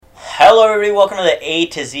Hello everybody, welcome to the A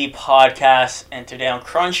to Z podcast, and today on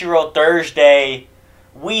Crunchyroll Thursday,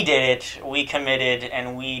 we did it, we committed,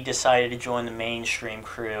 and we decided to join the mainstream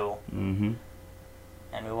crew, and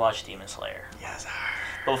we watched Demon Slayer. Yes, sir.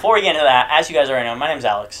 But before we get into that, as you guys already know, my name's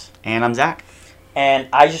Alex. And I'm Zach. And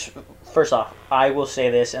first off, I will say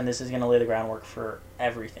this, and this is going to lay the groundwork for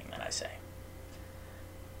everything that I say.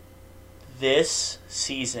 This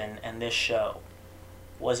season and this show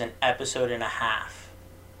was an episode and a half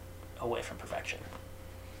away from perfection.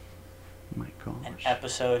 Oh my gosh. An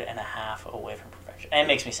episode and a half away from perfection. And it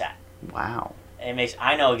makes me sad. Wow.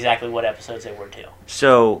 I know exactly what episodes they were too.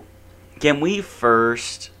 So, can we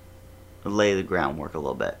first lay the groundwork a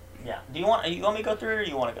little bit? Yeah. You want me to go through it, or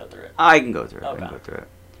you want to go through it? I can go through it. Okay.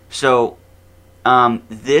 So,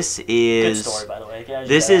 this is... Good story, by the way.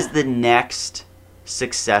 This is the next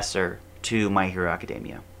successor to My Hero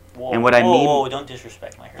Academia. Whoa, and what I mean... Whoa, don't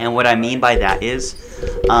disrespect My Hero. And what I mean by that is,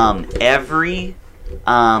 every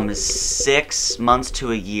 6 months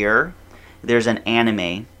to a year, there's an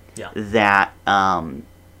anime that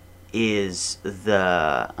is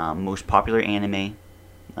the most popular anime.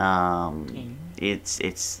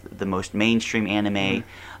 It's the most mainstream anime.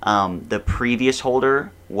 The previous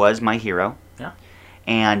holder was My Hero. Yeah.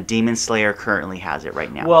 And Demon Slayer currently has it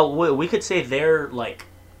right now. Well, we could say they're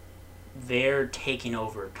taking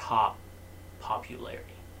over top popularity.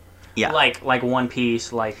 Yeah. Like One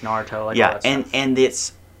Piece, like Naruto, like all that stuff. and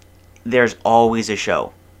there's always a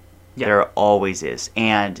show. Yeah. There always is.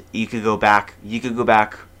 And you could go back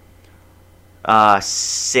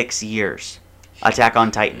 6 years. Attack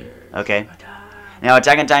on Titan, okay? Now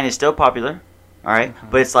Attack on Titan is still popular, all right?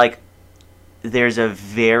 But it's like there's a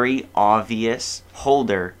very obvious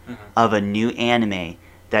holder of a new anime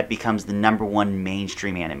that becomes the #1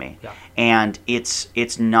 mainstream anime. Yeah. And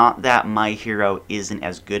it's not that My Hero isn't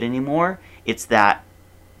as good anymore. It's that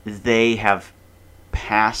they have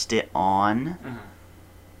passed it on.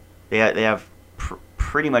 They have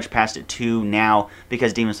pretty much passed it to now,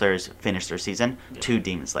 because Demon Slayer has finished their season, to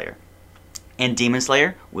Demon Slayer. And Demon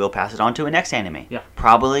Slayer will pass it on to a next anime. Yeah.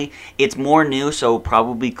 Probably. It's more new, so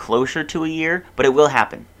probably closer to a year, but it will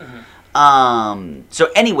happen. So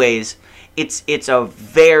anyways, it's a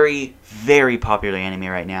very, very popular anime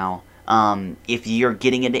right now. If you're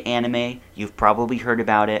getting into anime, you've probably heard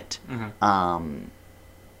about it. And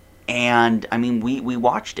I mean, we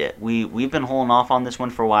watched it. We've been holding off on this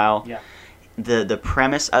one for a while. Yeah. The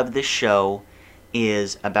premise of this show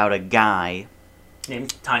is about a guy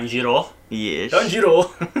named Tanjiro. Yes.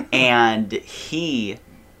 Tanjiro. And he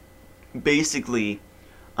basically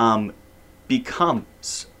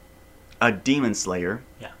becomes a demon slayer.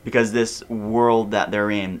 Yeah. Because this world that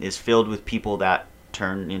they're in is filled with people that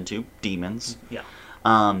turn into demons. Yeah.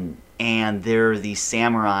 And they're the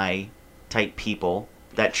samurai type people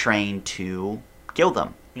that train to kill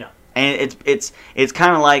them. Yeah. And it's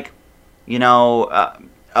kind of like, you know,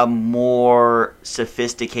 a more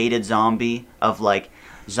sophisticated zombie of like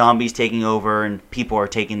zombies taking over and people are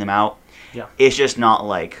taking them out. Yeah. It's just not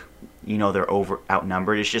like, you know, they're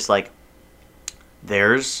outnumbered. It's just like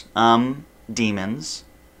there's demons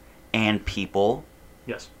and people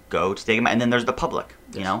go to take them out, and then there's the public,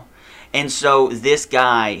 you know. And so this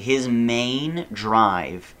guy, his main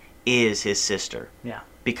drive is his sister. Yeah.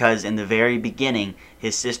 Because in the very beginning,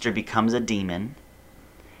 his sister becomes a demon,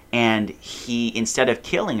 and he, instead of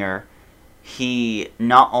killing her, he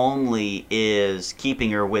not only is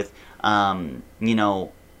keeping her with, you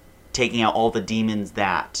know, taking out all the demons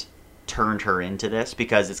that turned her into this,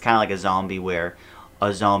 because it's kind of like a zombie where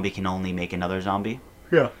a zombie can only make another zombie.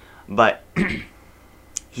 Yeah. But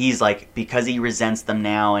he's like, because he resents them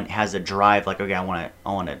now and has a drive, like, okay, I want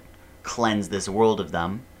to cleanse this world of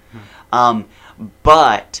them.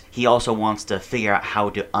 But he also wants to figure out how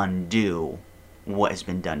to undo what has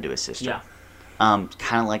been done to his sister. Yeah.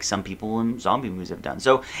 Kind of like some people in zombie movies have done.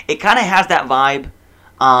 So it kind of has that vibe.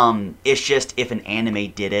 It's just if an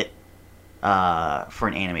anime did it for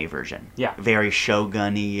an anime version. Yeah. Very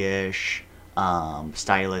Shogun-y-ish,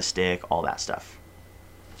 stylistic, all that stuff.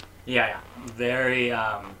 Yeah. Very,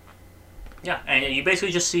 yeah. And you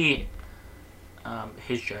basically just see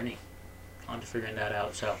his journey onto figuring that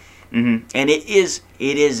out, so. And it is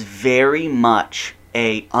very much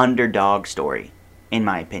a underdog story, in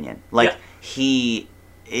my opinion. Like, he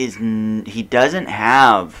doesn't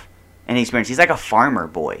have any experience. He's like a farmer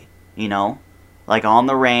boy, you know? Like, on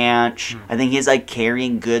the ranch. I think he's, like,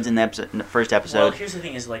 carrying goods in the first episode. Well, here's the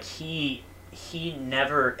thing is, like, he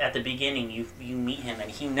never, at the beginning, you meet him, and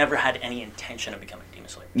he never had any intention of becoming a Demon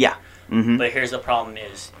Slayer. Yeah. But here's the problem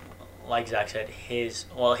is, like Zach said, his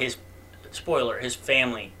spoiler, his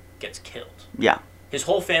family gets killed. Yeah. his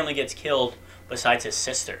whole family gets killed besides his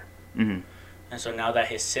sister. Mm-hmm. And so now that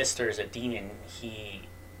his sister is a demon, he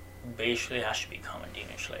basically has to become a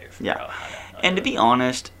demon slayer. And to be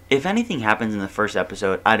honest, if anything happens in the first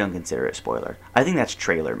episode, I don't consider it a spoiler. I think that's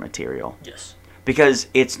trailer material. Yes. Because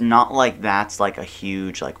it's not like that's like a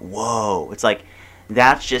huge, like, whoa. It's like,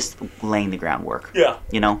 that's just laying the groundwork. Yeah.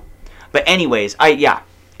 You know? But anyways,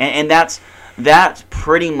 And that's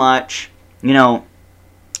pretty much, you know,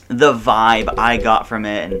 the vibe I got from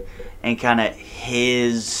it and kind of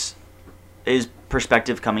his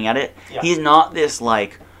perspective coming at it. Yeah. He's not this,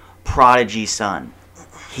 like, prodigy son.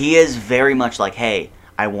 He is very much like, hey,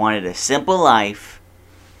 I wanted a simple life,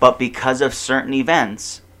 but because of certain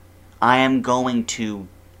events, I am going to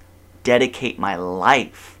dedicate my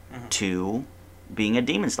life to being a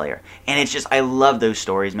demon slayer. And it's just, I love those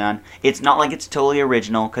stories, man. It's not like it's totally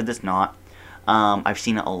original, because it's not. I've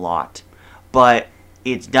seen it a lot. But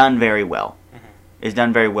it's done very well. It's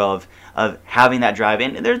done very well of having that drive.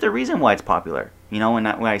 And there's a reason why it's popular. You know, when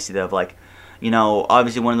I see that, of like, you know,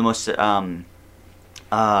 obviously one of the most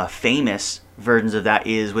famous versions of that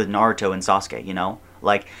is with Naruto and Sasuke, you know?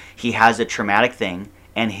 Like, he has a traumatic thing,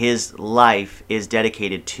 and his life is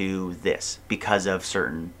dedicated to this because of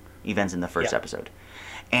certain events in the first episode.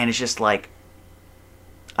 And it's just like,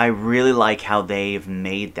 I really like how they've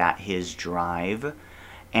made that his drive.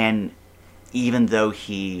 And even though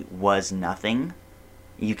he was nothing,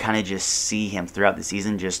 you kind of just see him throughout the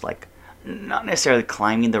season just like, not necessarily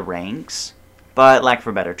climbing the ranks, but lack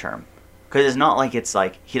for a better term. Because it's not like it's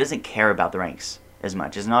like, he doesn't care about the ranks as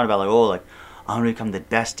much. It's not about like, oh, like, I'm going to become the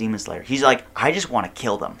best demon slayer. He's like, I just want to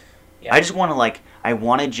kill them. Yeah. I just want to like, I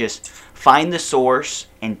want to just find the source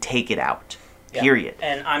and take it out. Yeah. Period.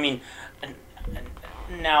 And I mean,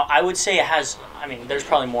 now I would say it has, I mean, there's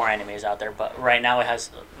probably more animes out there, but right now it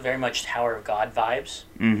has very much Tower of God vibes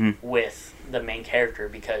with the main character,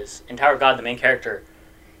 because in Tower of God, the main character,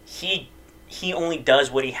 he only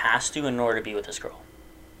does what he has to in order to be with this girl.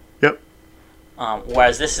 Yep.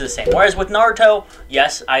 Whereas this is the same. Whereas with Naruto,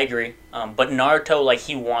 yes, I agree. But Naruto, like,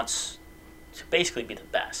 he wants to basically be the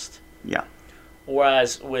best. Yeah.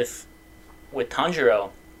 Whereas with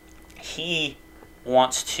Tanjiro, he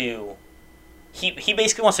wants to... He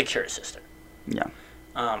basically wants to cure his sister. Yeah.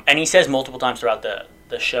 And he says multiple times throughout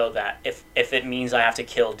the show that if it means I have to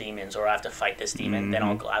kill demons or I have to fight this demon, then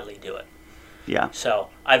I'll gladly do it. Yeah. So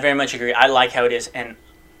I very much agree. I like how it is. And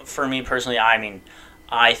for me personally, I mean,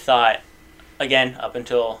 I thought, again, up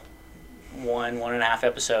until 1.5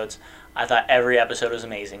 episodes, I thought every episode was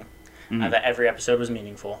amazing. I thought every episode was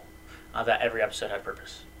meaningful. I thought every episode had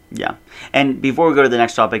purpose. Yeah. And before we go to the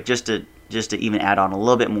next topic, just to even add on a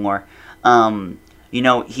little bit more, you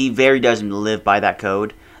know, he very does live by that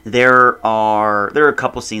code. There are a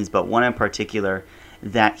couple scenes, but one in particular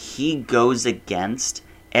that he goes against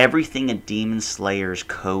everything a demon slayer's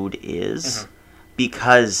code is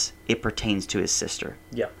because it pertains to his sister.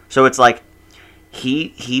 Yeah. So it's like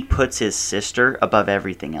he puts his sister above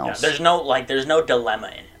everything else. Yeah, there's no dilemma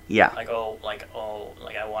in it. Yeah. Like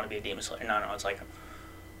I want to be a demon slayer. No, it's like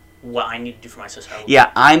what I need to do for my sister.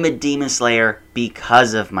 Yeah, I'm a demon slayer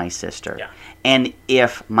because of my sister. Yeah. And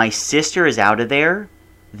if my sister is out of there,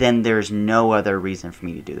 then there's no other reason for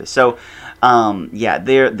me to do this. So, yeah,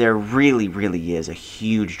 there really, really is a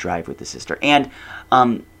huge drive with the sister. And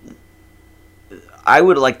I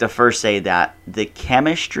would like to first say that the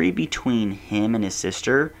chemistry between him and his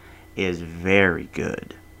sister is very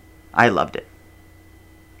good. I loved it.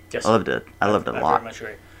 Yes. I loved it. I loved it a lot. Very much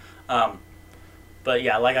agree. But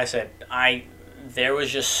yeah, like I said, there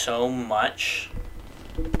was just so much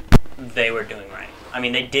they were doing right. I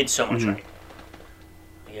mean, they did so much right.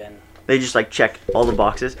 Again, they just like check all the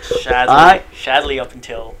boxes. Shadley up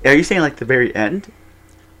until. Are you saying like the very end?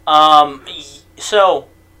 So.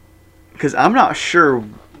 Because I'm not sure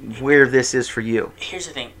where this is for you. Here's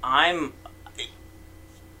the thing. I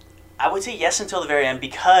would say yes until the very end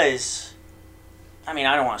because, I mean,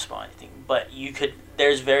 I don't want to spoil anything, but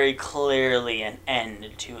there's very clearly an end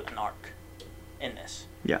to an arc in this.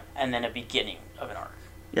 Yeah. And then a beginning of an arc.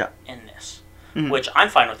 Yeah. In this. Which I'm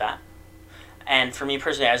fine with that. And for me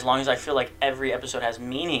personally, as long as I feel like every episode has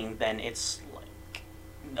meaning, then it's like,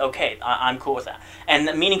 okay, I'm cool with that. And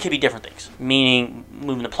the meaning could be different things. Meaning,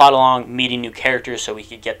 moving the plot along, meeting new characters so we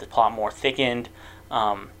could get the plot more thickened,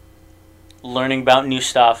 learning about new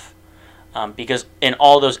stuff. Because in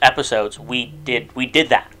all those episodes, we did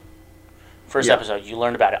that. First episode, you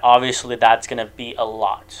learned about it. Obviously, that's going to be a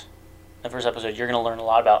lot. The first episode, you're going to learn a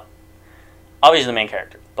lot about, obviously, the main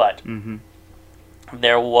character. But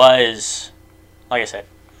there was, like I said,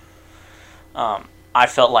 I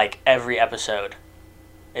felt like every episode,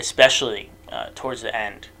 especially towards the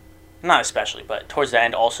end, not especially, but towards the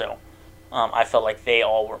end also, I felt like they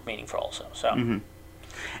all were meaningful also. So, and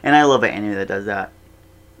I love an anime that does that.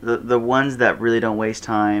 The ones that really don't waste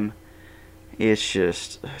time,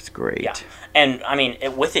 it's great. Yeah, and I mean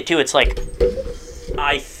with it too, it's like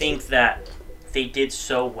I think that they did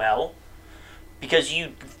so well because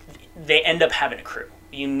they end up having a crew.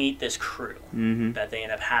 You meet this crew that they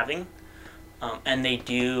end up having, and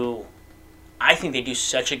I think they do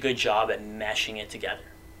such a good job at meshing it together.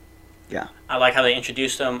 Yeah. I like how they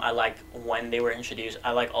introduced them. I like when they were introduced.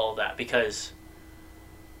 I like all of that because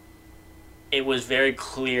it was very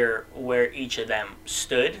clear where each of them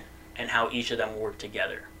stood and how each of them worked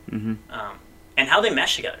together. And how they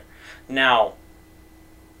mesh together. Now,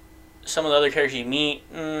 some of the other characters you meet,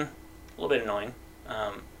 a little bit annoying,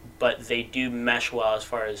 but they do mesh well as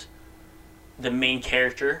far as the main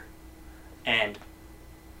character and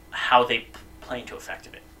how they play into effect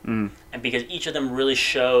of it. And because each of them really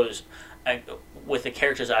shows, with the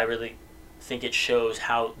characters, I really think it shows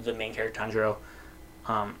how the main character, Tanjiro,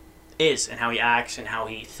 is and how he acts and how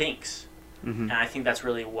he thinks. And I think that's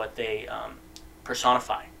really what they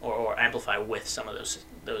personify or amplify with some of those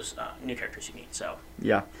new characters you meet. So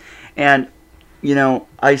yeah, and you know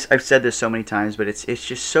I've said this so many times, but it's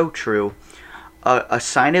just so true. A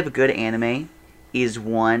sign of a good anime is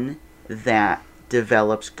one that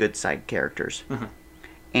develops good side characters.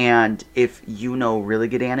 And if you know really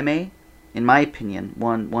good anime, in my opinion,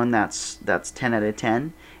 one that's 10 out of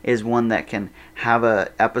 10 is one that can have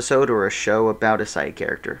a episode or a show about a side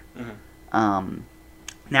character.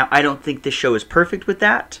 Now, I don't think this show is perfect with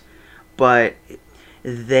that, but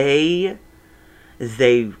they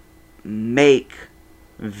make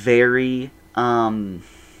very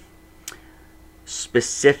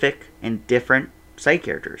specific and different side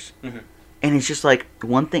characters. And it's just like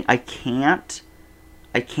one thing I can't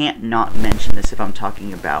not mention this if I'm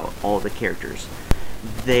talking about all the characters.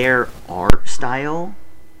 Their art style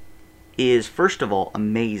is, first of all,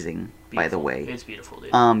 amazing. Beautiful. By the way, it's beautiful,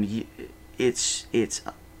 dude.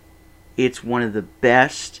 It's one of the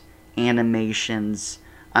best animations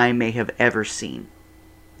I may have ever seen.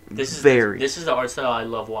 This is the art style I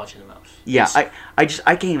love watching the most. Yeah, I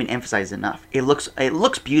can't even emphasize enough. It looks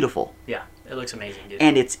beautiful. Yeah, it looks amazing, dude.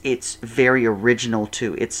 And it's very original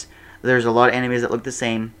too. There's a lot of animes that look the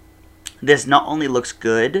same. This not only looks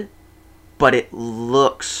good, but it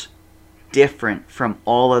looks different from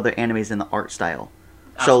all other animes in the art style.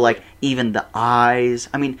 Absolutely. So, like, even the eyes.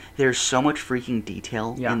 I mean, there's so much freaking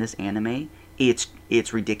detail in this anime.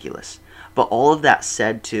 It's ridiculous. But all of that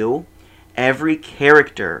said, too, every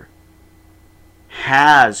character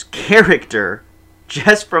has character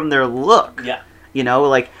just from their look. Yeah. You know,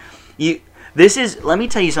 like, let me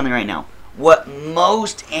tell you something right now. What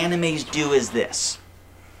most animes do is this.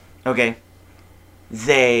 Okay?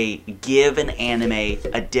 They give an anime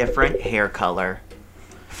a different hair color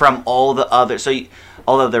from all the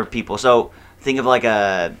other people. So think of like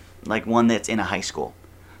one that's in a high school.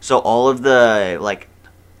 So all of the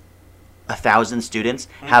 1,000 students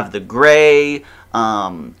have the gray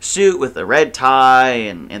suit with the red tie,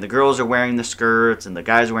 and the girls are wearing the skirts, and the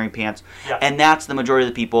guys are wearing pants. Yeah. And that's the majority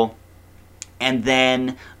of the people. And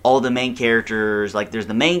then all the main characters, like there's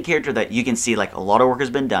the main character that you can see like a lot of work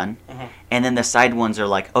has been done. And then the side ones are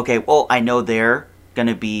like, okay, well, I know they're going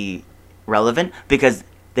to be relevant because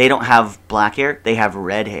they don't have black hair, they have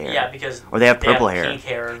red hair. Yeah, because or they have purple hair. Pink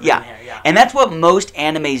hair or green hair, yeah. And that's what most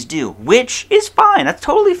animes do, which is fine. That's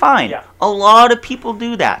totally fine. Yeah. A lot of people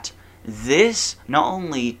do that. This, not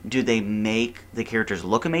only do they make the characters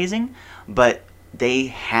look amazing, but they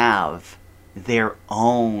have their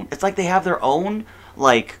own. It's like they have their own,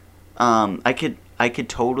 like, I could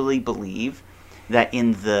totally believe that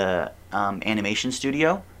in the animation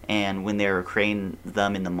studio and when they were creating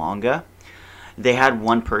them in the manga, they had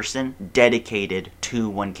one person dedicated to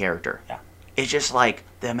one character. Yeah. It's just like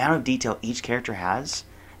the amount of detail each character has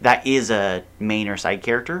that is a main or side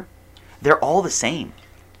character, they're all the same.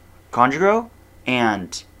 Kanjuro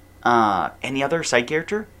and any other side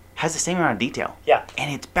character has the same amount of detail. Yeah.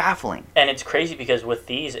 And it's baffling. And it's crazy because with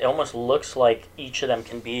these, it almost looks like each of them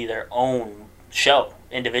can be their own show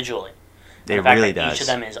individually. It really does. Each of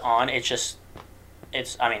them is on. It's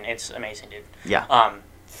amazing, dude. Yeah.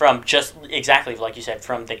 From just exactly like you said,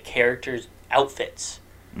 from the characters' outfits,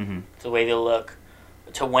 the way they look,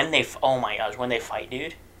 to when they when they fight,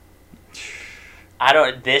 dude.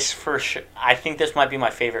 I think this might be my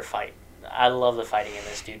favorite fight. I love the fighting in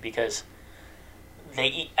this, dude, because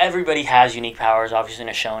everybody has unique powers. Obviously, in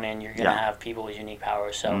a shonen, you're gonna have people with unique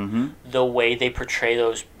powers. So the way they portray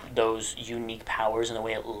those unique powers and the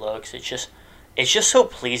way it looks, it's just so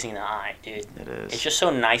pleasing to the eye, dude. It is. It's just so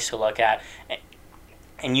nice to look at,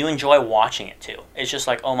 and you enjoy watching it too. It's just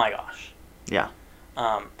like, oh my gosh. Yeah.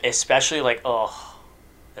 Especially like,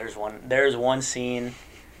 there's one scene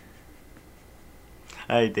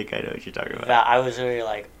I think I know what you're talking about. that I was really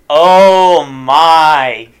like, oh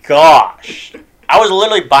my gosh. I was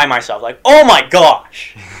literally by myself, like, oh my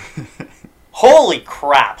gosh. Holy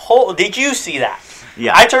crap. Did you see that?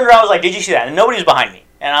 Yeah. I turned around, I was like, did you see that? And nobody was behind me.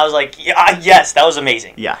 And I was like, yeah, yes, that was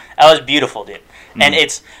amazing. Yeah. That was beautiful, dude.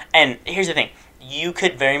 Mm. And here's the thing. You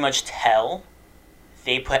could very much tell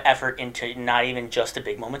they put effort into not even just the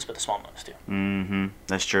big moments, but the small moments too. Mm-hmm.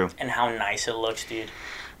 That's true. And how nice it looks, dude.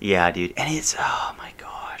 Yeah, dude. And it's, oh my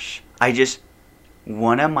gosh.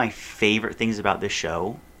 One of my favorite things about this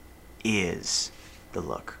show is the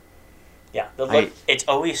look. Yeah, the look, it's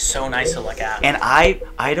always so nice to look at. And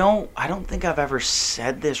I don't think I've ever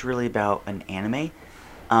said this really about an anime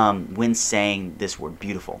when saying this word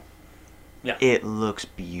beautiful. Yeah. It looks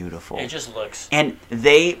beautiful. It just looks and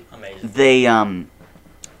amazing.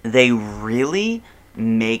 They really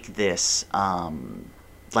make this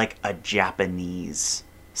like a Japanese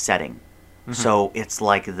setting. Mm-hmm. So it's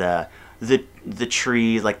like the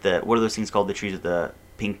trees, like what are those things called? The trees with the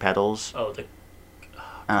pink petals. Oh, the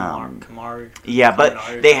Kamar. Yeah,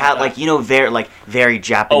 but they had very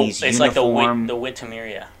Japanese it's uniform. like the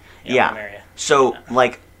Witamiria. Yeah. So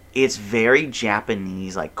it's very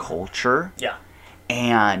Japanese culture. Yeah.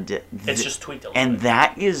 And it's just tweaked a little and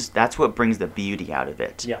bit. That's what brings the beauty out of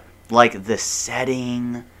it. Yeah. Like the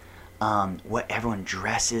setting, what everyone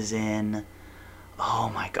dresses in. Oh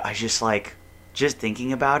my god, just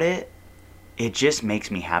thinking about it, it just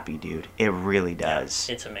makes me happy, dude. It really does.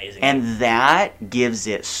 Yeah, it's amazing. And that gives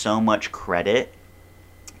it so much credit.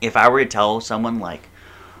 If I were to tell someone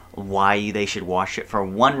why they should watch it for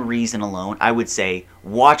one reason alone, I would say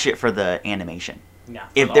watch it for the animation. Yeah.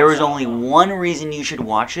 If there was only one reason you should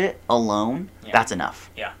watch it alone, that's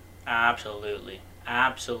enough. Yeah, absolutely.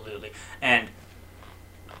 Absolutely. And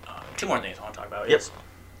two more things I want to talk about is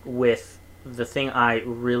with the thing I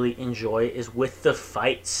really enjoy is with the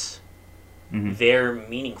fights. Mm-hmm. They're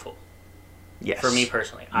meaningful. Yes. For me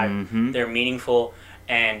personally. They're meaningful,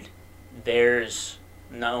 and there's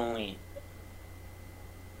not only...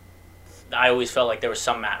 I always felt like there was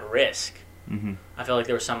some at risk. Mm-hmm. I felt like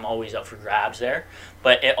there was some always up for grabs there.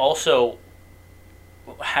 But it also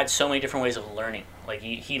had so many different ways of learning. Like,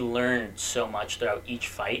 he learned so much throughout each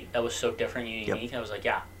fight that was so different and unique. Yep. And I was like,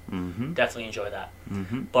 definitely enjoy that.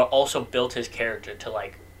 Mm-hmm. But also built his character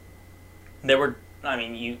to, there were... I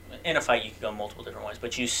mean, in a fight you could go multiple different ways,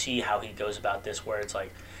 but you see how he goes about this, where it's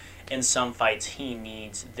like, in some fights he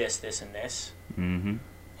needs this, this, and this,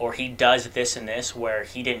 or he does this and this where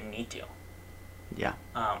he didn't need to. Yeah.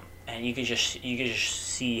 And you could just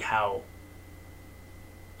see how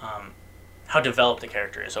developed the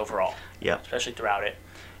character is overall. Yeah. Especially throughout it.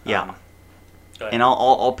 Yeah. And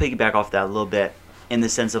I'll piggyback off that a little bit in the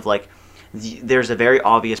sense of there's a very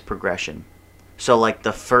obvious progression. So,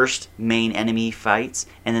 the first main enemy fights,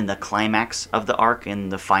 and then the climax of the arc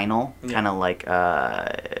and the final, kind of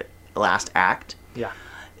last act. Yeah.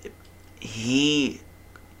 He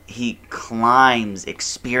climbs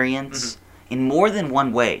experience in more than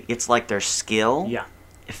one way. It's there's skill,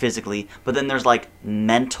 physically, but then there's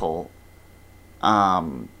mental.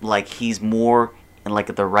 He's more in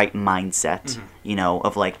the right mindset,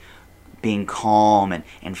 of being calm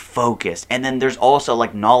and focused. And then there's also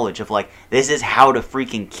knowledge of this is how to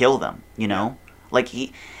freaking kill them, you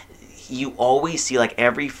you always see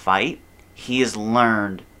every fight he has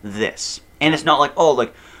learned this. And it's not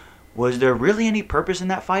was there really any purpose in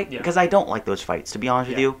that fight? Because I don't like those fights, to be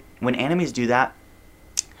honest with you. When animes do that,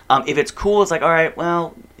 if it's cool, it's all right,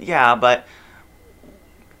 well, yeah, but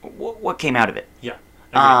what came out of it? Yeah.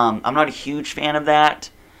 I'm not a huge fan of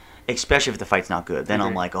that. Especially if the fight's not good, then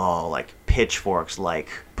I'm pitchforks,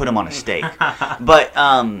 put him on a stake. But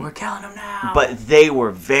we're killing him now. But they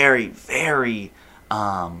were very, very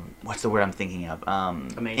what's the word I'm thinking of?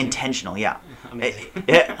 Intentional, yeah. Amazing.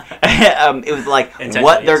 It was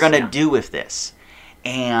what they're gonna do with this,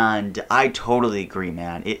 and I totally agree,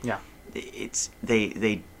 man. They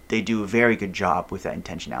do a very good job with that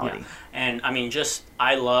intentionality. Yeah. And I mean,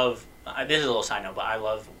 I love. This is a little side note, but I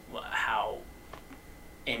love how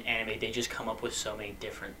in anime they just come up with so many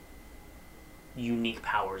different unique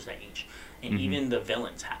powers that each, and even the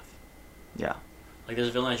villains have. Yeah. There's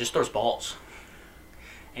a villain that just throws balls,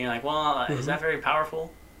 and you're like, well, is that very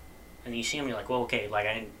powerful? And you see him, you're like, well, okay,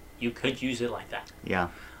 you could use it like that. Yeah.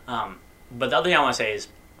 But the other thing I want to say is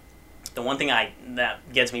the one thing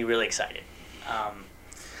that gets me really excited.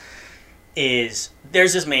 is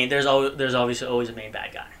there's obviously always a main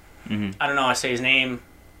bad guy. Mm-hmm. I don't know how to say his name.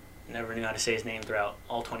 Never knew how to say his name throughout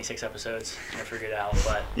all 26 episodes. Never figured it out.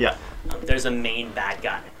 But Yeah. There's a main bad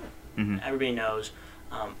guy. Mm-hmm. Everybody knows,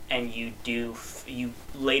 and you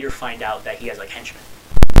later find out that he has like henchmen.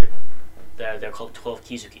 They're called 12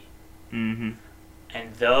 Kizuki. Mm-hmm.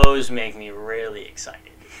 And those make me really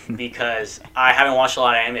excited because I haven't watched a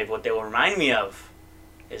lot of anime, but what they will remind me of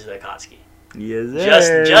is the Akatsuki. Yes,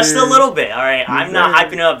 sir. Just a little bit. All right, I'm not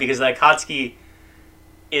hyping it up because the Akatsuki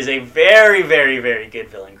is a very, very, very good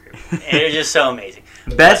villain group, and it's just so amazing.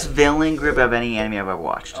 Best villain group of any anime I've ever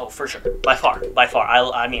watched. Oh, for sure, by far.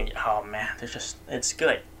 I mean, oh man, it's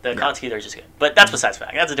good. The Akatsuki, they're just good. But that's besides the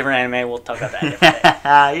fact. That's a different anime. We'll talk about that a different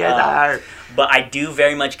day. Yes, but I do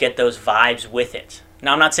very much get those vibes with it.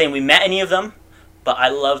 Now, I'm not saying we met any of them, but I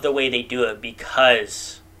love the way they do it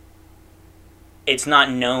because it's not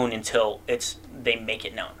known until they make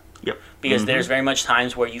it known. Yep. Because there's very much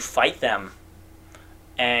times where you fight them,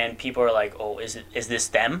 and people are like, "Oh, is this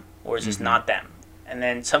them or is this not them?" And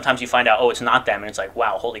then sometimes you find out, "Oh, it's not them," and it's like,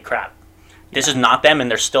 "Wow, holy crap, this is not them," and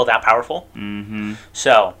they're still that powerful. Mm-hmm.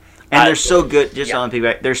 So, and they're so good. Just on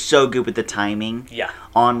people, they're so good with the timing. Yeah.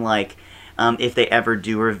 On like, if they ever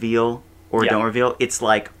do reveal or don't reveal, it's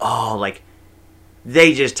like, oh, like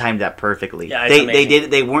they just timed that perfectly. Yeah, they did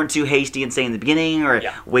it. They weren't too hasty and saying in the beginning or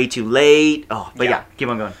way too late. Oh, but keep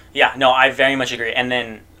on going. Yeah, no, I very much agree. And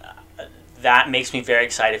then that makes me very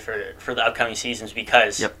excited for the upcoming seasons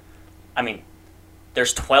because, I mean,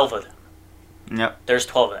 there's 12 of them. Yep. There's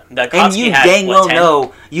 12 of them. The and you dang well 10?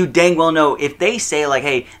 know. You dang well know if they say like,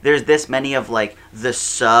 "Hey, there's this many of like the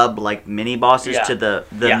sub like mini bosses to the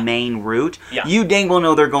main route." Yeah. You dang well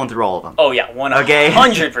know they're going through all of them. Oh yeah,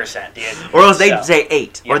 100%, dude. Or else they'd say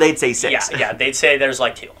 8, or they'd say 6. Yeah, they'd say there's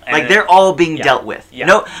like 2. And like they're all being dealt with. Yeah.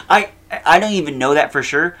 No, I don't even know that for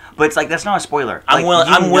sure, but it's like that's not a spoiler. I'm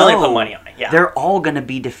willing to put money on it. Yeah. They're all gonna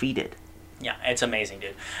be defeated. Yeah, it's amazing,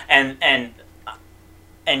 dude.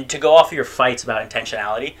 And to go off of your fights about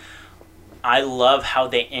intentionality, I love how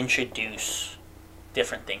they introduce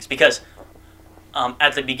different things because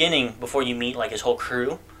at the beginning, before you meet like his whole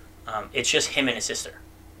crew, it's just him and his sister.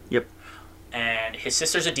 Yep. And his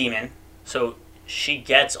sister's a demon, so she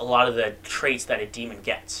gets a lot of the traits that a demon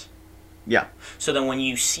gets. Yeah. So then when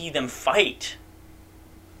you see them fight,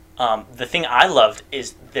 the thing I loved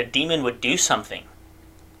is the demon would do something.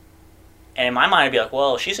 And in my mind, I'd be like,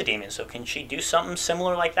 well, she's a demon, so can she do something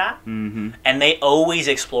similar like that? Mm-hmm. And they always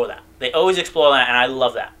explore that. They always explore that, and I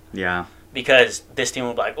love that. Yeah. Because this demon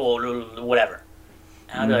would be like, oh, whatever.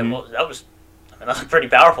 And I'd be like, well, that's pretty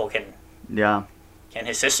powerful. Can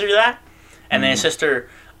his sister do that? And then his sister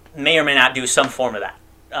may or may not do some form of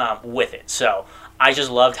that with it. So I just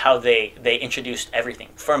loved how they introduced everything.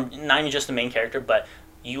 From not even just the main character, but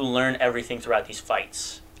you learn everything throughout these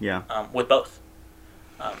fights. Yeah. With both.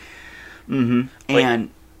 And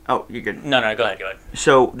you're good. No, go ahead.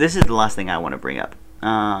 So this is the last thing I want to bring up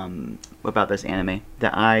about this anime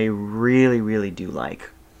that I really, really do like.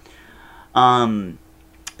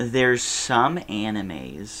 There's some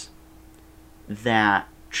animes that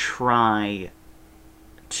try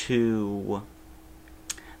to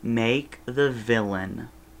make the villain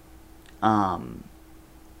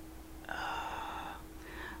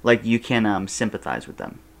like you can sympathize with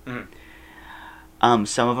them.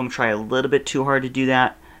 Some of them try a little bit too hard to do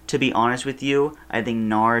that. To be honest with you, I think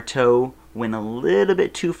Naruto went a little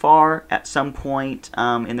bit too far at some point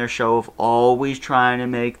in their show of always trying to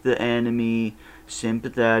make the enemy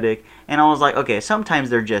sympathetic. And I was like, okay, sometimes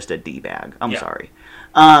they're just a D-bag. I'm sorry.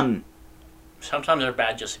 Sometimes they're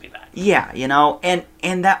bad just to be bad. Yeah, you know, and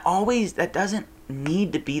that doesn't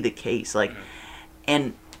need to be the case. Like,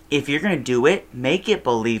 and if you're gonna do it, make it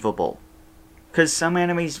believable. Because some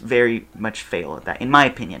animes very much fail at that, in my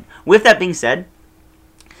opinion. With that being said,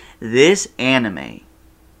 this anime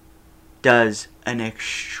does an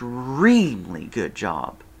extremely good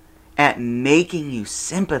job at making you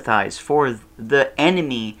sympathize for the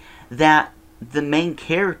enemy that the main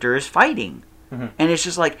character is fighting. And it's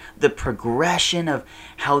just like the progression of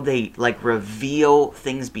how they like reveal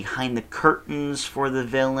things behind the curtains for the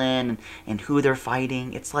villain and who they're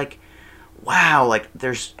fighting. It's like, wow, like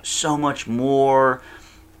there's so much more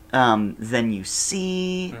than you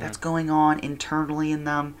see that's going on internally in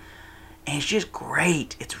them. And it's just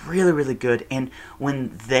great. It's really, really good. And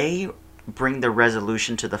when they bring the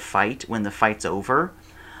resolution to the fight, when the fight's over,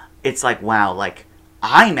 it's like, wow, like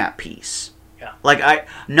I'm at peace. Yeah. Like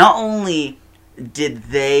not only did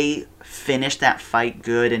they finish that fight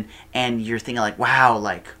good and you're thinking like, wow,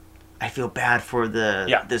 like I feel bad for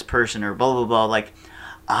this person or blah blah blah, like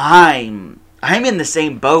I'm I'm in the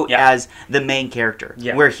same boat as the main character.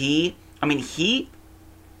 Yeah. Where he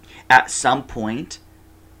at some point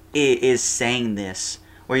is saying this,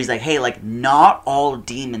 where he's like, hey, like, not all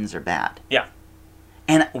demons are bad. Yeah.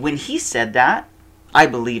 And when he said that, I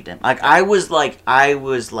believed him. Like, I was like,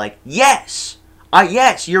 yes,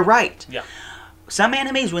 you're right. Yeah. Some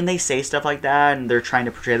animes, when they say stuff like that and they're trying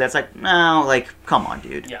to portray that, it's like, no, like, come on,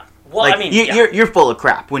 dude. Yeah. Well, like, I mean, you're full of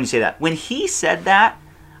crap when you say that. When he said that,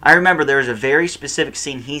 I remember there was a very specific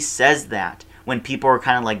scene he says that when people are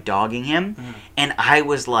kind of like dogging him, and I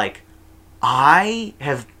was like, I'm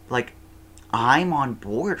on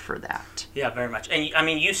board for that. Yeah, very much. And I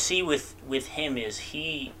mean, you see with him is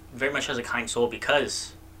he very much has a kind soul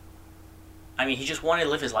because, I mean, he just wanted to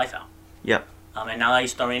live his life out. Yep. And now that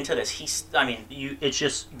he's thrown into this, it's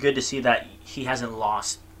just good to see that he hasn't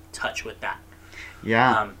lost touch with that.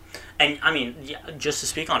 Yeah. And I mean, just to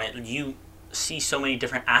speak on it, you see so many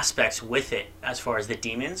different aspects with it as far as the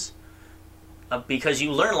demons, because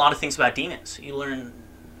you learn a lot of things about demons. You learn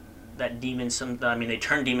that demons, they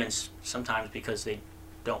turn demons sometimes because they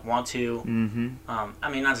don't want to. Mm-hmm. I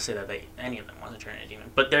mean, not to say that any of them want to turn into a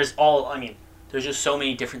demon, but there's just so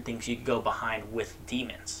many different things you can go behind with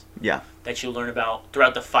demons. Yeah. That you learn about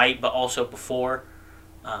throughout the fight, but also before.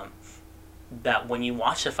 That when you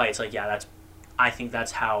watch the fight, it's like, I think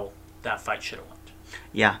that's how that fight should have went.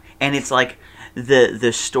 Yeah, and it's like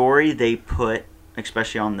the story they put,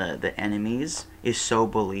 especially on the enemies, is so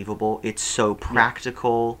believable. It's so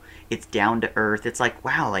practical. It's down to earth. It's like,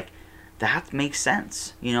 wow, like that makes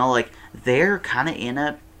sense. You know, like they're kind of in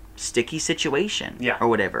a sticky situation, or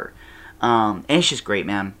whatever. And it's just great,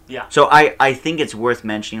 man. Yeah. So I think it's worth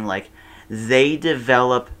mentioning, like, they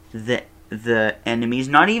develop the enemies,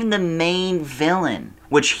 not even the main villain,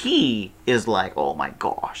 which he is like, oh my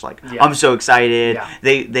gosh, like, I'm so excited. Yeah.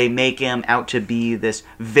 They make him out to be this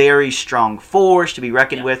very strong force to be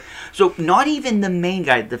reckoned with. So not even the main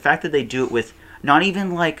guy, the fact that they do it with not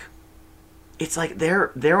even like, it's like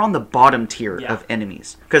they're on the bottom tier of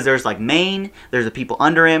enemies. Because there's like main, there's the people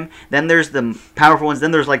under him, then there's the powerful ones,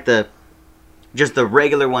 then there's like the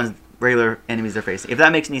regular ones, regular enemies they're facing. If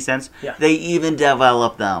that makes any sense, they even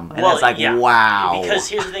develop them. And it's like, wow. Because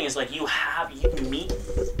here's the thing, is like you meet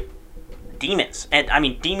demons. And I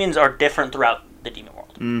mean, demons are different throughout the demon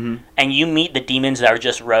world. Mm-hmm. And you meet the demons that are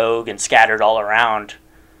just rogue and scattered all around.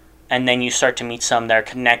 And then you start to meet some that are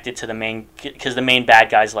connected to the main, because the main bad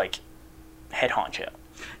guy's like head honcho.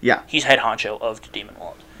 Yeah. He's head honcho of the demon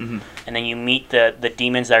world. Mm-hmm. And then you meet the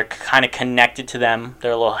demons that are kind of connected to them.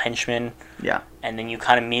 They're little henchmen. Yeah. And then you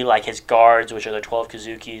kind of meet like his guards, which are the 12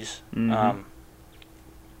 Kazukis. Mm-hmm.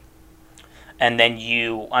 And then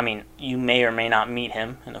you may or may not meet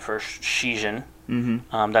him in the first season.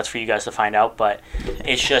 Mm-hmm. That's for you guys to find out. But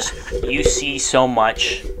it's just, you see so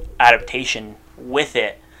much adaptation with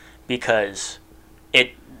it, because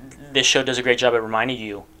this show does a great job at reminding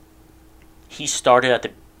you he started at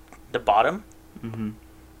the bottom, mm-hmm.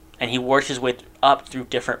 and he worked his way up through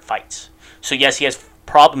different fights. So yes, he has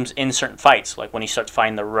problems in certain fights, like when he starts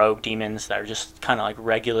fighting the rogue demons that are just kind of like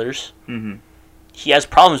regulars. Mm-hmm. He has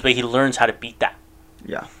problems, but he learns how to beat that.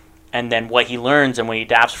 Yeah. And then what he learns and when he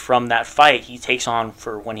adapts from that fight, he takes on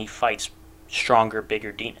for when he fights stronger,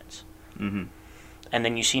 bigger demons. Mm-hmm. And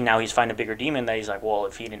then you see now he's fighting a bigger demon that he's like, well,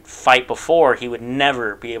 if he didn't fight before, he would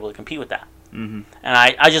never be able to compete with that. Mm-hmm. And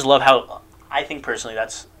I just love how, I think personally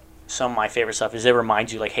that's some of my favorite stuff, is it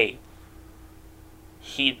reminds you like, hey,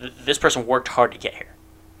 this person worked hard to get here.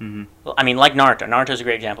 Mm-hmm. I mean, like Naruto. Naruto's a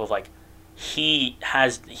great example of like, he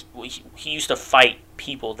used to fight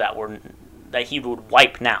people that he would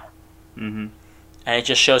wipe now. Mm-hmm. And it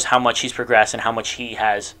just shows how much he's progressed and how much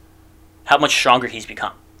stronger he's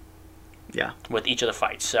become. Yeah. With each of the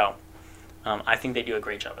fights. So, I think they do a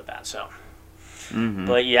great job at that. So, mm-hmm.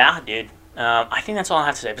 But yeah, dude. I think that's all I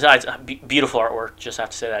have to say. Besides, beautiful artwork. Just have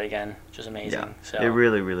to say that again. Just amazing. Yeah, so, it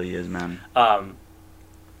really, really is, man.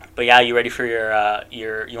 But yeah, you ready for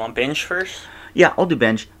you want binge first? Yeah, I'll do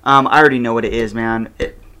binge. I already know what it is, man.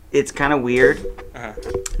 It's kind of weird. Uh-huh.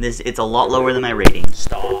 It's a lot lower than my rating.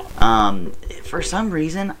 Stop. For some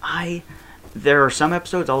reason, there are some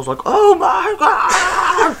episodes I was like, oh my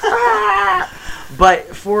god!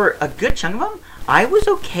 But for a good chunk of them, I was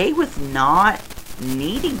okay with not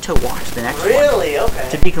needing to watch the next one. Really? Okay.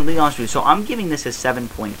 To be completely honest with you. So I'm giving this a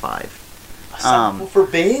 7.5. For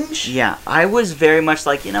binge? Yeah. I was very much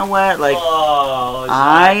like, you know what? Like,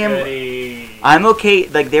 I'm okay.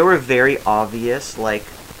 Like, they were very obvious. Like,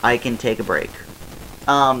 I can take a break.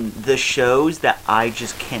 The shows that I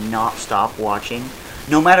just cannot stop watching,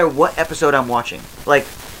 no matter what episode I'm watching. Like,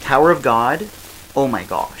 Tower of God. Oh my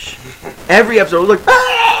gosh. Every episode was like,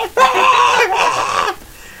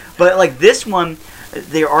 But like this one,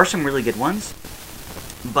 there are some really good ones.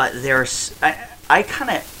 But there's, I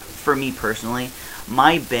kind of, for me personally,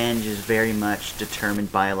 my binge is very much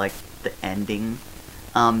determined by like the ending.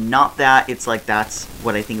 Not that it's like that's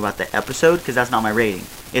what I think about the episode, because that's not my rating.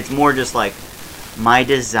 It's more just like my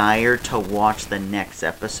desire to watch the next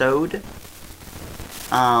episode.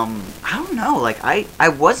 I don't know, like I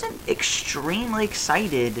wasn't extremely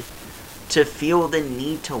excited to feel the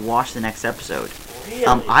need to watch the next episode. Really?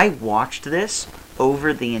 I watched this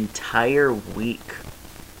over the entire week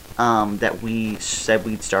that we said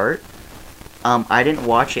we'd start. I didn't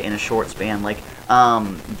watch it in a short span. Like,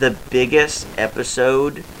 the biggest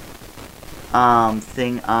episode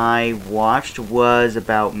thing I watched was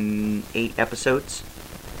about 8 episodes.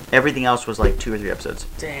 Everything else was like 2 or 3 episodes.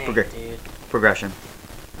 Dang, dude. Progression.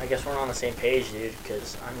 I guess we're on the same page, dude,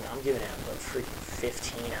 because I'm giving it a freaking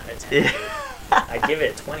 15 out of 10. Dude. I'd give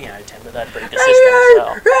it a 20 out of 10, but that'd break the system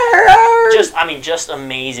as well. Just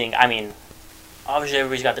amazing. I mean, obviously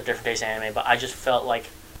everybody's got their different taste in anime, but I just felt like...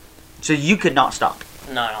 So you could not stop?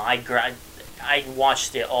 No, I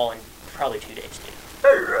watched it all in probably 2 days, dude.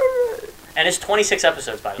 And it's 26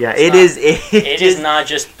 episodes, by the way. Yeah, it is not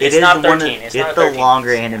just... It's not 13. It's not 13. the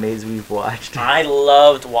longer animes we've watched. I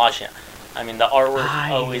loved watching it. I mean, the artwork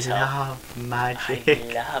always helped. I love magic.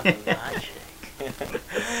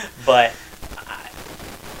 But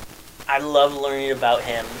I love learning about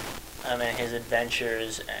him and his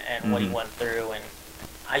adventures and what he went through. And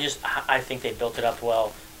I think they built it up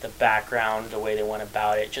well. The background, the way they went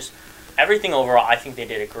about it, just everything overall, I think they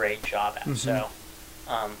did a great job at. So,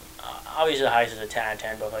 obviously the highest is a 10 out of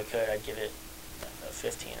 10, but if I could, I'd give it a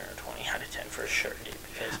 15 or a 20 out of 10 for sure, dude.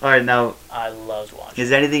 Because all right, now I loved watching.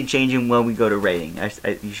 Is anything changing when we go to rating?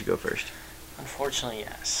 You should go first. Unfortunately,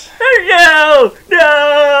 yes.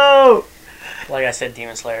 No! Like I said,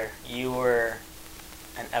 Demon Slayer, you were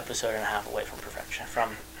an episode and a half away from perfection.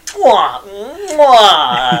 From mwah,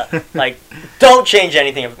 mwah. Like, don't change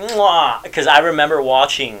anything. Mwah. Because I remember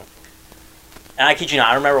watching, and I kid you not,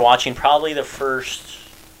 I remember watching probably the first,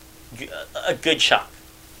 a good chunk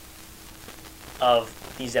of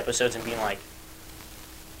these episodes and being like,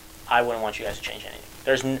 I wouldn't want you guys to change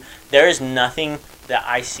anything. There is nothing that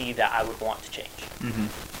I see that I would want to change.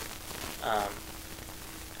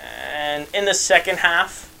 And in the second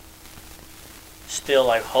half, still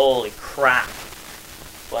like, holy crap.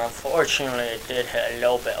 But unfortunately, it did hit a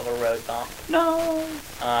little bit of a road bump. No.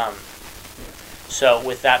 So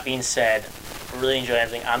with that being said, really enjoyed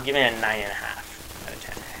everything. I'm giving it a 9.5 out of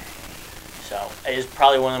 10. So it is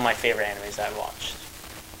probably one of my favorite animes I've watched.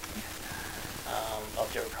 Up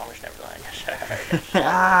there with Promised Neverland.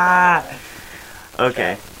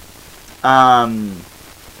 Okay.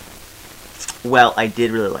 Well, I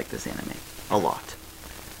did really like this anime a lot.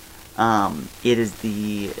 It is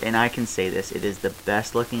and I can say this, it is the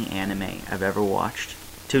best looking anime I've ever watched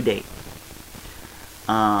to date.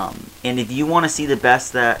 And if you want to see the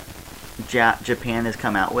best that Japan has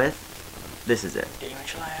come out with, this is it.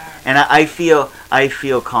 And I feel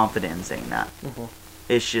confident in saying that.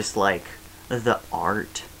 It's just like the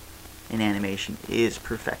art in animation is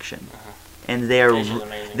perfection, and they are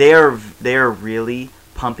really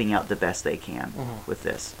pumping out the best they can with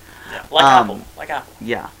this. Yeah. Like Apple.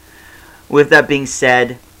 Yeah. With that being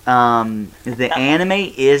said, the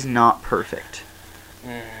anime is not perfect.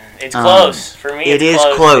 It's close for me. It is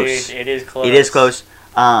close. Dude. It is close. It is close.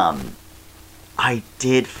 I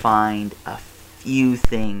did find a few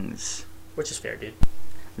things, which is fair, dude.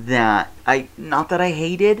 That not that I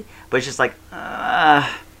hated, but it's just like I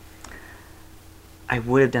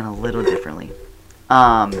would have done a little differently.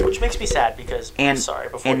 Which makes me sad because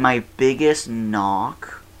my biggest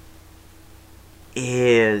knock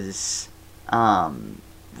is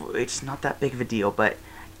it's not that big of a deal, but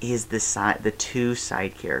is the 2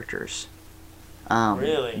 side characters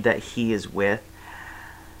really? That he is with.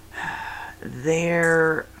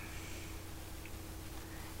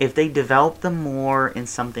 If they develop them more in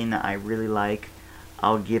something that I really like,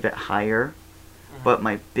 I'll give it higher. But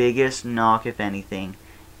my biggest knock, if anything,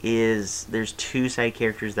 is there's 2 side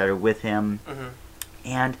characters that are with him,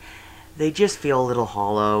 and they just feel a little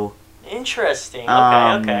hollow. Interesting.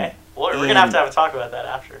 Okay. Well, we're gonna have to have a talk about that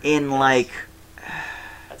after.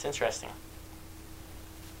 That's interesting.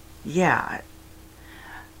 Yeah.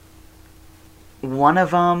 One of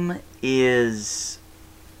them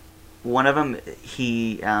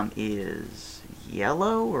he is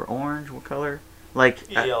yellow or orange. What color?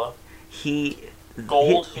 Yellow.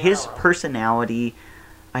 Gold. His yellow. Personality,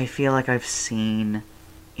 I feel like I've seen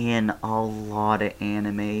in a lot of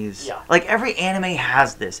animes. Yeah. Like, every anime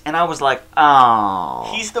has this. And I was like,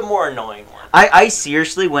 oh. He's the more annoying one. I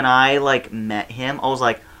seriously, when I, like, met him, I was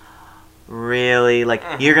like, really? Like,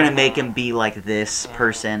 you're going to make him be like this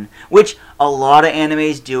person? Which a lot of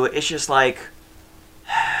animes do. It's just like...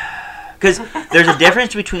 Because there's a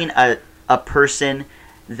difference between a person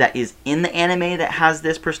that is in the anime that has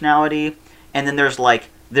this personality, and then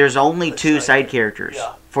there's only two side characters,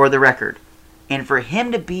 for the record. And for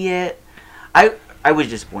him to be it, I was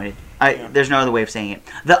disappointed. There's no other way of saying it.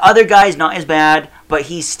 The other guy's not as bad, but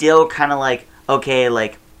he's still kind of like, okay,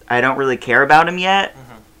 like, I don't really care about him yet.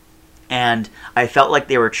 And I felt like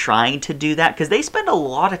they were trying to do that, because they spend a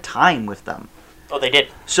lot of time with them. Oh, they did.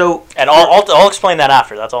 So, and I'll explain that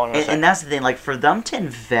after. That's all I'm going to say. And that's the thing. Like, for them to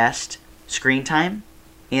invest screen time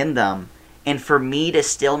in them, and for me to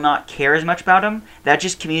still not care as much about them, that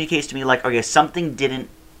just communicates to me, like, okay, something didn't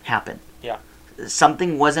happen. Yeah.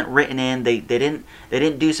 Something wasn't written in. They didn't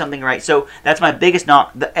do something right. So that's my biggest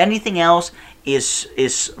knock. Anything else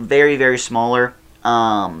is very, very smaller.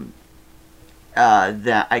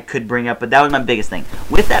 That I could bring up, but that was my biggest thing.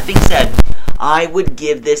 With that being said, I would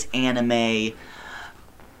give this anime...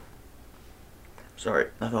 Sorry,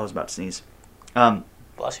 I thought I was about to sneeze.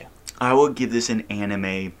 Bless you. I will give this an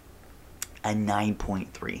anime a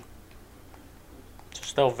 9.3.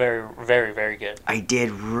 Still very, very, very good. I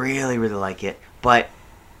did really, really like it, but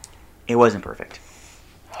it wasn't perfect.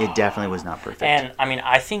 It definitely was not perfect. And I mean,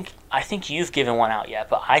 I think you've given one out yet,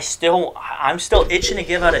 but I'm still itching to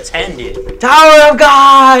give out a 10, dude. Tower of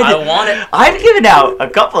God. I want it. I've given out a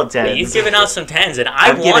couple of 10s. You've given out some 10s, and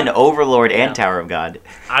I've given Overlord and Tower of God.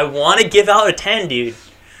 I want to give out a 10, dude.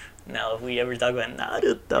 Now, if we ever talk about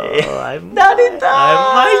Naruto, I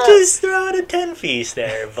might just throw out a 10 piece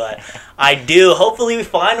there, but I do. Hopefully, we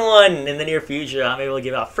find one in the near future. I'm able to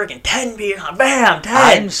give out freaking 10 piece. Bam, 10.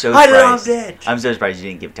 I'm so surprised. I loved it. I'm so surprised you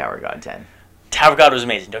didn't give Tower of God 10. Tower of God was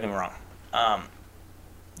amazing. Don't get me wrong.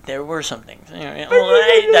 There were some things.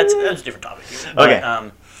 Well, that's a different topic. But,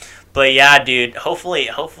 okay. But yeah, dude. Hopefully,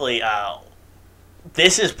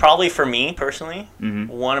 this is probably for me personally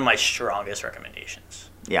one of my strongest recommendations.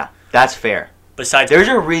 Yeah, that's fair. There's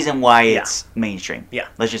a reason why it's mainstream. Yeah.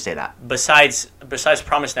 Let's just say that. Besides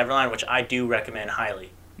Promised Neverland, which I do recommend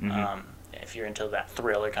highly, if you're into that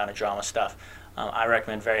thriller kind of drama stuff, I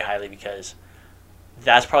recommend very highly because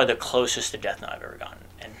that's probably the closest to Death Note I've ever gotten.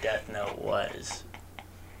 And Death Note was...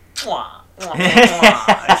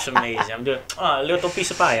 It's amazing. I'm doing a little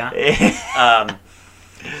piece of pie, huh?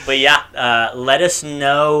 But yeah, let us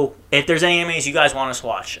know if there's any animes you guys want us to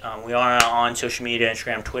watch. We are on social media,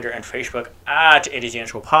 Instagram, Twitter, and Facebook at It Is The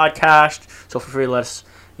Intro Podcast. So feel free to let us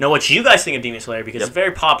know what you guys think of Demon Slayer because it's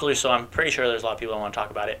very popular, so I'm pretty sure there's a lot of people that want to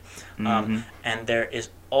talk about it. And there is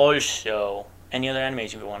also any other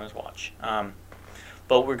animes you want us to watch.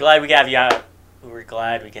 But we're glad we have you out. We're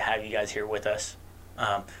glad we can have you guys here with us.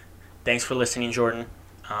 Thanks for listening, Jordan.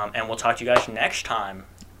 And we'll talk to you guys next time.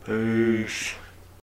 Peace.